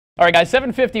All right, guys,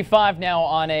 7:55 now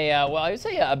on a, well, I would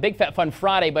say a big fat fun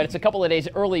Friday, but it's a couple of days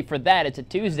early for that. It's a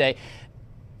Tuesday.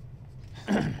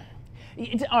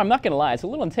 I'm not going to lie, it's a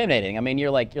little intimidating. I mean, you're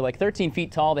like 13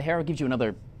 feet tall. The hair gives you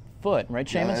another foot, right,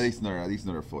 Sheamus? Yeah, at least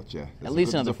another foot, yeah. At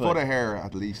least another foot. There's a foot of hair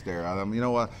at least there. And you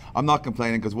know what? I'm not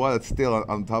complaining because while it's still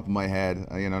on top of my head,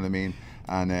 you know what I mean?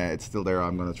 And it's still there.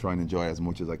 I'm going to try and enjoy it as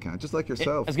much as I can, just like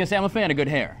yourself. I was going to say, I'm a fan of good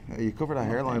hair. Yeah, you cover that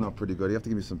hairline up pretty good. You have to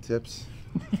give me some tips.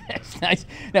 That's nice.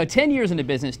 Now, 10 years into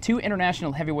business, 2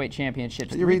 international heavyweight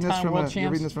championships, You're reading this from world champs. you're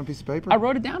reading this from a piece of paper? I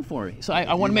wrote it down for you, so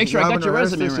I want to make sure I got your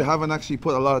resume right. You haven't actually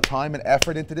put a lot of time and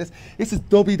effort into this. This is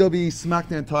WWE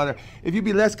SmackDown, Tyler. If you'd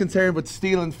be less concerned with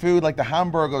stealing food like the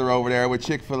hamburger over there with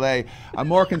Chick-fil-A, I'm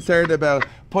more concerned about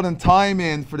putting time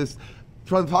in for this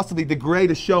possibly the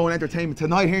greatest show in entertainment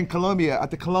tonight here in Columbia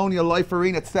at the Colonial Life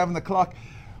Arena at 7 o'clock.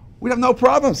 We'd have no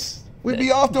problems. We'd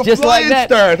be off to a flying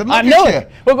start. I know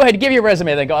it. Well, go ahead. Give your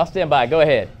resume then. I'll stand by. Go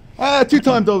ahead.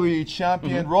 2-time WWE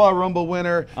champion, Royal Rumble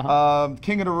winner,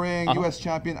 King of the Ring, U.S.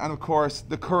 champion, and of course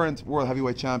the current World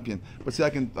Heavyweight champion. But see,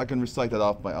 I can recite that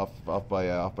off by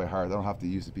heart. I don't have to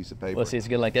use a piece of paper. Well, see, it's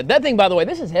good like that. That thing, by the way,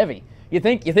 this is heavy. You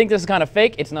think this is kind of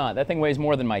fake? It's not. That thing weighs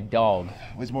more than my dog.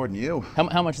 It weighs more than you.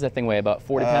 How much does that thing weigh? About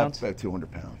 40 pounds? About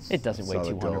 200 pounds. It doesn't weigh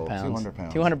 200 pounds. 200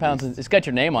 pounds. 200 pounds. It's got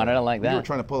your name on it. I don't like that. You were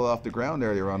trying to pull it off the ground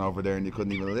earlier on over there, and you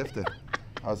couldn't even lift it.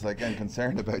 I was like getting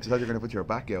concerned about you. I thought you were going to put your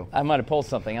back out. I might have pulled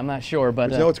something. I'm not sure,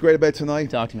 but you know what's great about tonight?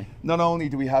 Talk to me. Not only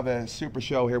do we have a super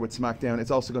show here with SmackDown,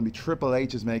 it's also going to be Triple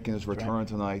H is making his return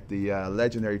tonight. The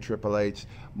legendary Triple H,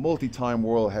 multi-time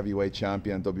World Heavyweight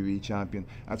Champion, WWE Champion.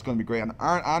 That's going to be great. And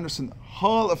Arn Anderson,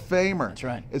 Hall of Famer, that's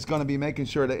right, is going to be making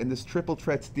sure that in this triple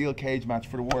threat steel cage match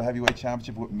for the World Heavyweight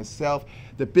Championship with myself,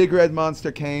 the Big Red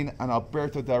Monster Kane, and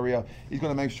Alberto Del Rio, he's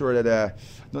going to make sure that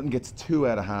nothing gets too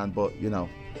out of hand. But you know,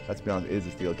 let's be honest, it is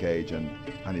a steel cage, and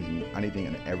anything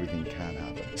and everything can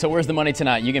happen. So where's the money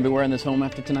tonight? You gonna be wearing this home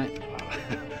after tonight?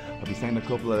 I'll be saying a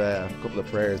couple of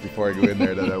prayers before I go in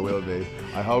there that I will be.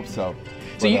 I hope so.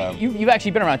 So you've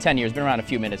actually been around 10 years, been around a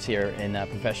few minutes here in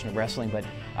professional wrestling, but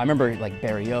I remember like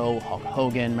Barry O, Hulk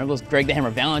Hogan, remember those Greg the Hammer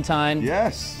Valentine?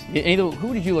 Yes.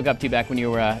 Who did you look up to back when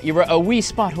you were a wee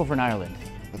spot over in Ireland?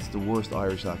 That's the worst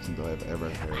Irish accent I've ever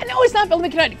heard. I know it's not,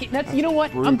 but you know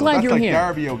what? I'm glad you're here.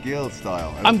 That's like Darby O'Gill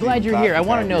style. I'm glad you're here. I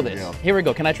want to know this. Here we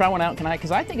go. Can I try one out? Can I?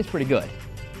 Because I think it's pretty good.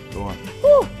 Go on.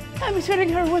 Ooh, I'm sitting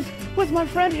here with my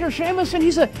friend here, Sheamus, and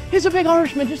he's a big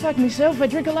Irishman just like myself. I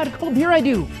drink a lot of cold beer. I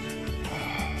do.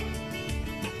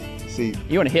 See,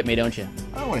 you want to hit me, don't you?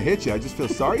 I don't want to hit you. I just feel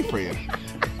sorry for you.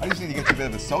 I just need to get you a bit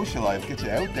of a social life, get you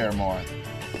out there more.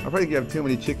 I probably think you have too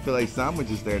many Chick-fil-A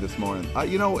sandwiches there this morning.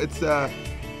 You know, it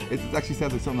actually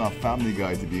sounds like something off Family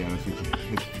Guy, to be honest with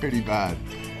you. It's pretty bad.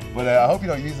 But I hope you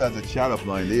don't use that as a chat-up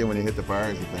line, do you, when you hit the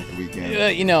bars at the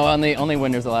weekend? You know, only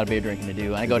when there's a lot of beer drinking to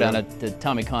do. I go down to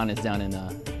Tommy Connor's down in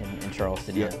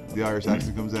Charleston. Yeah, the Irish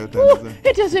accent comes out then, does it?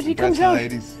 It does it. He comes out.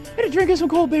 Ladies. Gotta drink us some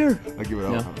cold beer. I give it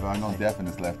over. I'm not deaf in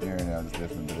this left ear now, just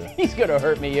listening to this. He's gonna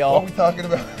hurt me, y'all. What are we talking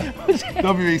about?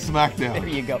 WWE SmackDown. There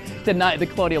you go. Tonight, the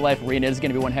Colonial Life Arena is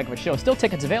gonna be one heck of a show. Still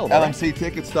tickets available.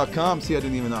 LMCtickets.com. See, I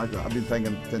didn't even know. I've been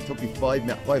thinking. It took me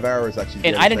 5 hours actually.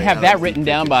 And I didn't have that written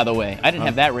down, by the way. I didn't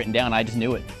have that written down. I just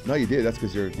knew it. No, you did. That's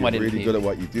because you're really good at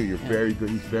what you do. You're very good.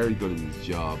 He's very good at his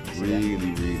job. Really,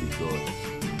 really good.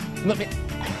 Let me.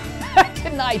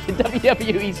 Tonight, the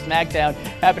WWE SmackDown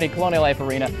happening at Colonial Life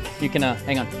Arena. You can,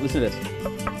 hang on, listen to this.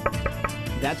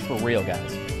 That's for real,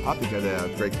 guys. I think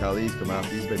that Great Khali come out.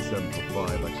 He's been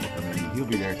 7'5", actually. I mean, he'll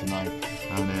be there tonight.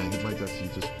 And he might actually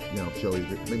just, show you,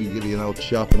 maybe give you an old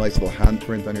chop, a nice little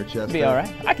handprint on your chest. Be all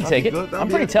right. I can take it. I'm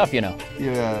pretty tough, you know.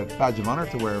 Yeah, badge of honor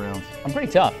to wear around. I'm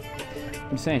pretty tough.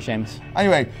 I'm saying, Sheamus.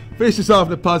 Anyway, finish this off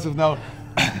on a positive note.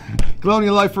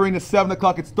 Colonial Life Arena, 7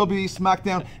 o'clock. It's WWE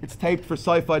SmackDown. It's taped for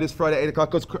Sci-Fi this Friday, 8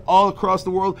 o'clock. Goes all across the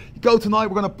world. You go tonight,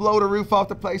 we're going to blow the roof off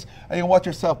the place, and you can watch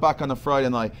yourself back on the Friday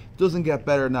night. Doesn't get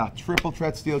better than that. Triple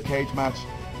threat steel cage match.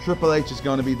 Triple H is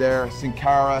going to be there. Sin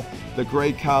Cara, the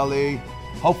Great Khali.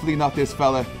 Hopefully not this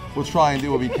fella. We'll try and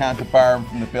do what we can to bar him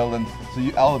from the building,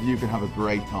 so all of you can have a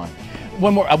great time.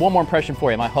 One more impression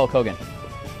for you, my Hulk Hogan.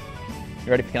 You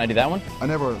ready? Can I do that one? I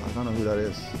don't know who that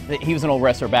is. He was an old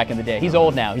wrestler back in the day. He's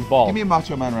old now. He's bald. Give me a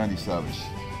Macho Man Randy Savage.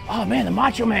 Oh, man, the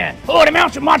Macho Man. Oh,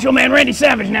 the Macho Man Randy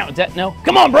Savage now. Is that, no?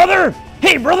 Come on, brother.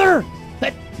 Hey, brother.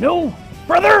 No,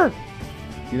 brother.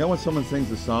 You know when someone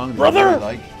sings a song brother? They really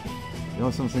like? You know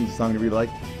when someone sings a song they really like,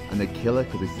 and they kill it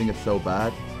because they sing it so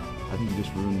bad? I think you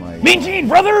just ruined my... Mean Gene,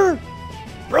 brother.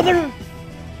 Brother.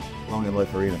 Colonial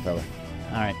Life Arena, fella.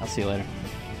 All right, I'll see you later.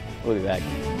 We'll be back.